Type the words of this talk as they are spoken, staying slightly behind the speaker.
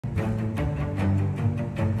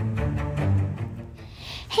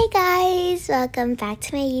Hey guys, welcome back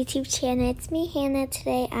to my YouTube channel. It's me, Hannah.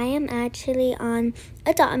 Today I am actually on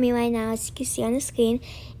Adopt Me right now, as you can see on the screen.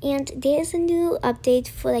 And there's a new update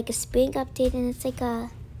for like a spring update, and it's like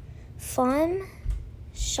a farm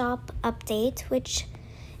shop update, which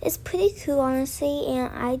is pretty cool honestly. And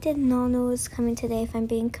I did not know it was coming today, if I'm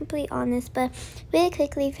being completely honest. But really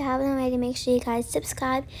quickly, if you haven't already, make sure you guys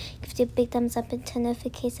subscribe, give it a big thumbs up, and turn the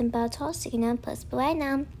notification bell to all so you know post. But right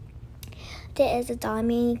now, there is Adopt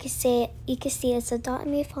Me. You can see it's Adopt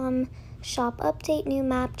Me farm shop update, new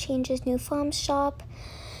map changes, new farm shop,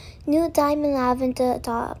 new diamond lavender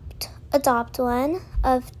adopt one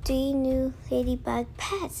of 3 new ladybug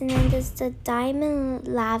pets, and then there's the diamond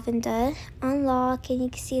lavender unlock, and you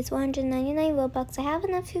can see it's 199 Robux. I have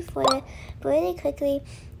enough here for it, but really quickly,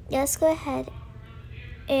 let's go ahead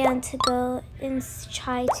and to go and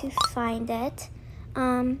try to find it.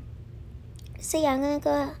 So yeah, I'm gonna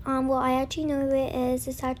go, well, I actually know where it is.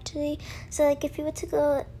 It's actually, so like if you were to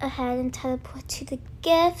go ahead and teleport to the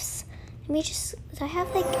gifts, let me just, do I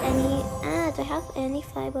have like do I have any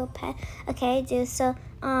flyable pet? Okay, I do. So,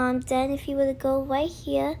 then if you were to go right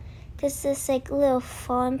here, there's this like little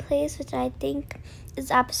farm place, which I think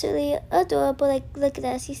is absolutely adorable. Like, look at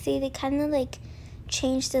this, you see they kind of like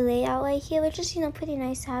changed the layout right here, which is, you know, pretty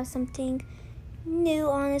nice to have something new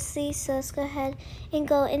honestly. So let's go ahead and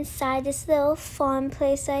go inside this little farm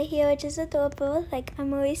place right here, which is adorable, like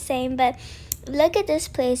I'm always saying. But look at this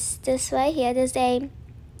place, this right here. There's a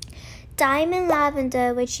diamond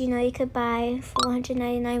lavender, which you know you could buy for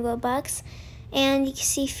 199 Robux, and you can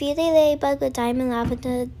see feed a ladybug with diamond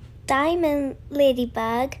lavender. Diamond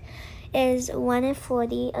ladybug is 1 in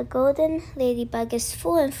 40, a golden ladybug is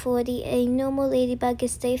 4 in 40, a normal ladybug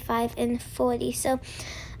is 35 in 40. So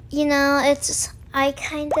you know, I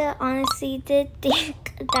kind of honestly did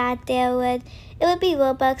think that it would be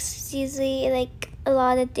Robux. Usually, like, a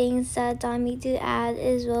lot of things that Adopt Me do add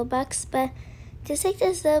is Robux, but there's like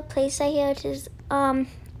this little place right here, which is,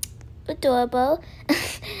 adorable.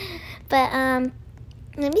 But,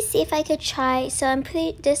 let me see if I could try. So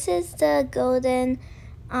this is the golden,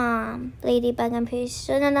 ladybug, I'm pretty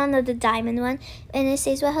sure. No, the diamond one. And it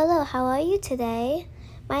says, well, hello, how are you today?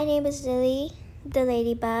 My name is Lily, the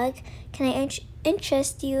ladybug. Can I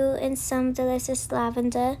interest you in some delicious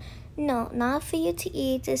lavender? No, not for you to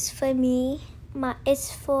eat. It's for me.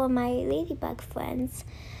 It's for my ladybug friends.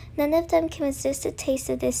 None of them can resist the taste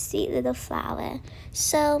of this sweet little flower.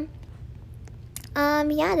 So,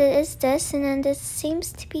 yeah, there is this, and then there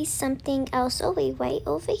seems to be something else. Oh wait, right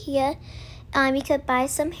over here. You could buy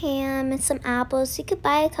some ham and some apples. You could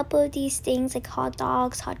buy a couple of these things like hot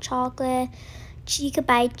dogs, hot chocolate. You could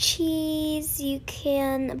buy cheese. You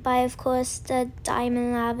can buy, of course, the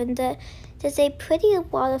diamond lavender. There's a pretty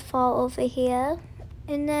waterfall over here.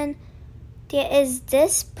 And then there is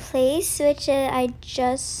this place, which I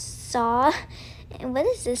just saw. And what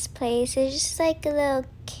is this place? It's just like a little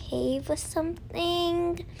cave or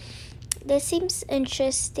something. This seems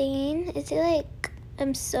interesting. Is it like,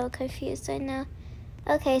 I'm so confused right now.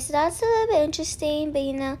 Okay, so that's a little bit interesting, but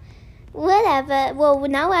you know, whatever. Well,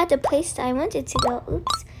 now we're at the place that I wanted to go.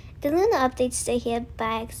 Oops. The Luna updates stay here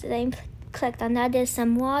by accident. I clicked on that. There's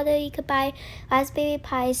some water you could buy. Raspberry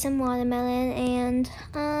pie, some watermelon, and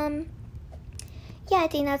yeah, I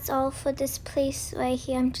think that's all for this place right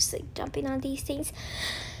here. I'm just like jumping on these things.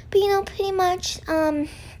 But you know, pretty much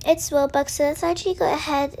it's Robux. So let's actually go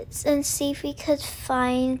ahead and see if we could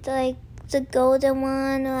find like the golden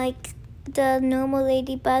one, or like the normal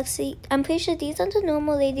ladybugs. So I'm pretty sure these are the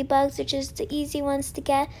normal ladybugs, which is the easy ones to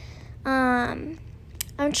get. I'm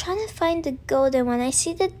trying to find the golden one. I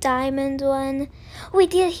see the diamond one.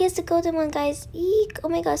 Wait, yeah, here's the golden one, guys. Eek! Oh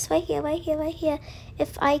my gosh, right here.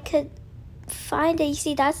 If I could find it, you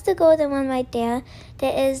see that's the golden one right there.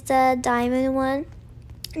 There is the diamond one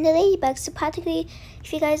and the ladybugs. So practically,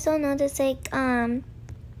 if you guys don't know, there's like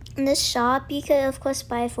in this shop, you could of course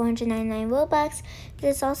buy 499 Robux.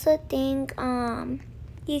 There's also a thing,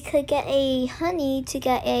 you could get a honey to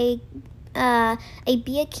get a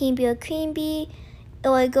bee, a queen bee, or queen bee,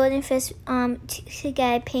 or a golden fish to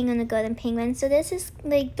get a penguin, a golden penguin. So this is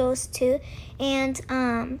like those two, and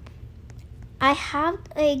I have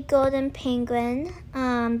a golden penguin,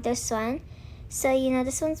 this one. So you know,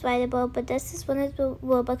 this one's rideable, but this is one of the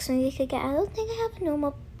Robux ones you could get. I don't think I have a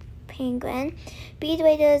normal penguin. But either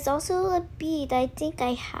way, there's also a bee that I think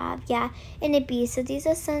I have, yeah, and a bee. So these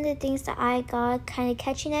are some of the things that I got, kind of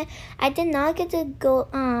catching it. I did not get the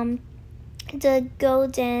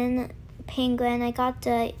golden penguin. I got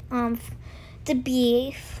the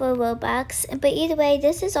bee for Robux. But either way,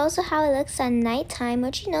 this is also how it looks at nighttime,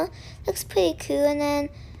 which you know looks pretty cool. And then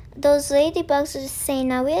those ladybugs are the same.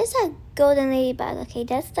 Now where's that golden ladybug? Okay,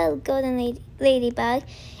 that's the golden ladybug,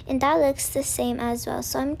 and that looks the same as well.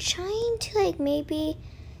 So I'm trying to like maybe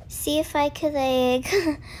see if I could like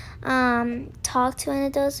talk to one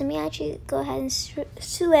of those. Let me actually go ahead and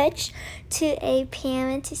switch to a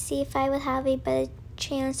parent to see if I would have a better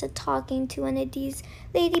chance of talking to one of these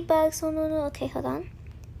ladybugs. Oh no. Okay, hold on.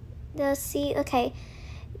 Let's see. Okay,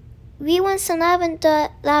 we want some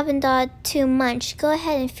lavender to munch. Go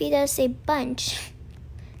ahead and feed us a bunch.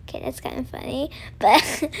 Okay, that's kind of funny.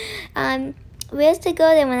 But where's the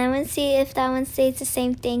golden one? I want to see if that one says the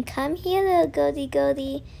same thing. Come here, little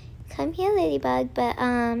goldie. Come here, ladybug. But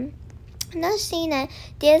I'm not seeing it.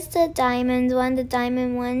 There's the diamond one. The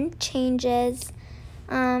diamond one changes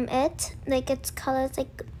its colors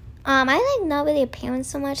like I like not really a parent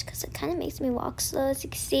so much because it kind of makes me walk slow, as you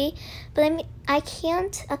can see. But I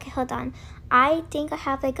can't. Okay, hold on. I think I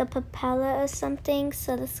have like a propeller or something.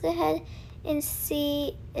 So let's go ahead and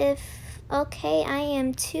see if. Okay, I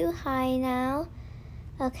am too high now.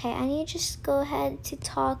 Okay, I need to just go ahead to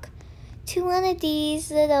talk to one of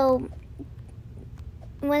these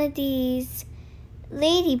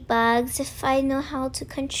ladybugs if I know how to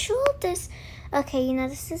control this. Okay, you know,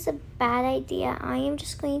 this is a bad idea. I am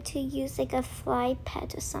just going to use like a fly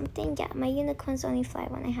pet or something. Yeah, my unicorns only fly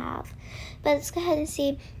when I have. But let's go ahead and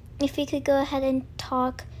see if we could go ahead and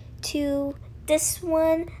talk to this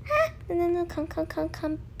one. No,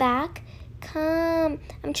 come back. Come.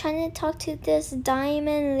 I'm trying to talk to this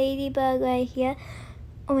diamond ladybug right here.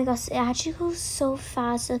 Oh my gosh, it actually goes so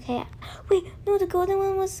fast. Okay, wait, no, the golden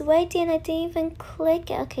one was right there and I didn't even click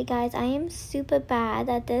it. Okay, guys, I am super bad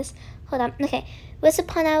at this. Hold on. Okay, once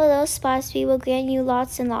upon our little spots, we will grant you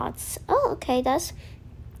lots and lots. Oh, okay, that's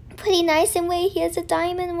pretty nice. And wait, here's a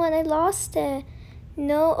diamond one. I lost it.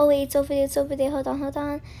 No, oh wait, it's over there. Hold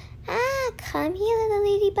on. Come here, little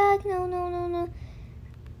ladybug. No.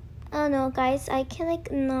 Oh no, guys, I can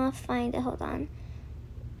like not find it. Hold on.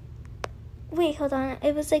 Wait, hold on.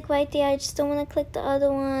 It was like right there. I just don't want to click the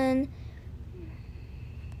other one.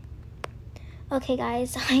 Okay,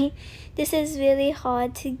 guys, this is really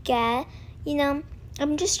hard to get. You know,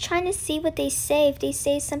 I'm just trying to see what they say. If they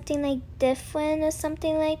say something like different or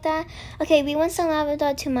something like that. Okay, we want some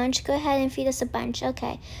lavender to munch. Go ahead and feed us a bunch.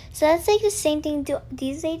 Okay, so that's like the same thing. Do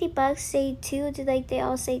these ladybugs say too? Do like they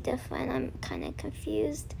all say different? I'm kind of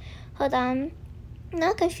confused. Hold on.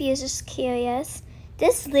 Not confused, just curious.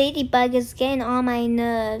 This ladybug is getting on my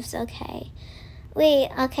nerves. Okay. Wait,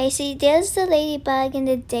 okay, so there's the ladybug in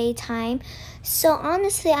the daytime. So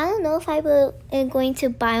honestly, I don't know if am going to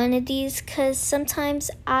buy one of these because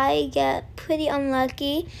sometimes I get pretty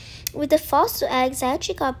unlucky. With the fossil eggs, I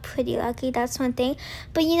actually got pretty lucky. That's one thing.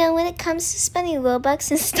 But you know, when it comes to spending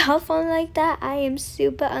Robux and stuff on like that, I am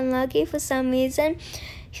super unlucky for some reason.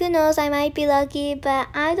 Who knows, I might be lucky, but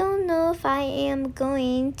I don't know if I am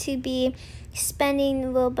going to be spending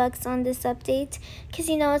Robux on this update because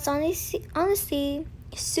you know it's honestly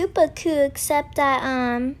super cool, except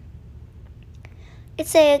that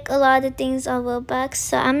it's like a lot of things on Robux,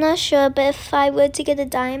 so I'm not sure. But if I were to get a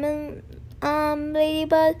diamond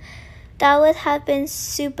ladybug, that would have been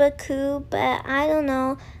super cool. But I don't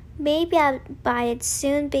know, maybe I'll buy it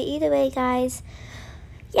soon. But either way, guys,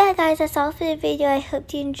 yeah, guys, that's all for the video. I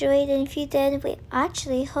hope you enjoyed, and if you did, wait,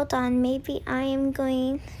 actually, hold on, maybe I am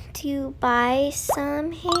going to buy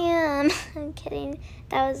some ham. I'm kidding,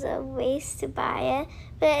 that was a waste to buy it,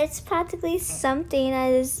 but it's practically something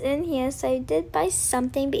that is in here, so I did buy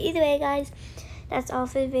something. But either way, guys, that's all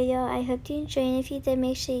for the video. I hope you enjoyed, and if you did,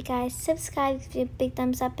 make sure you guys subscribe, give it a big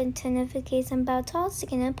thumbs up, and turn notification bell to all so you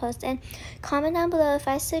can post, and comment down below if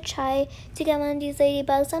I should try to get one of these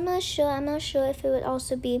ladybugs. I'm not sure if it would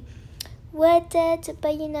also be worth it,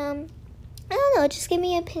 but you know, I don't know, just give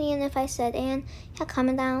me your opinion if I said, and yeah,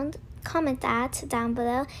 comment that down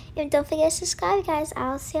below, and don't forget to subscribe, guys.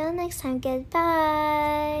 I'll see you next time.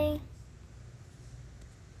 Goodbye.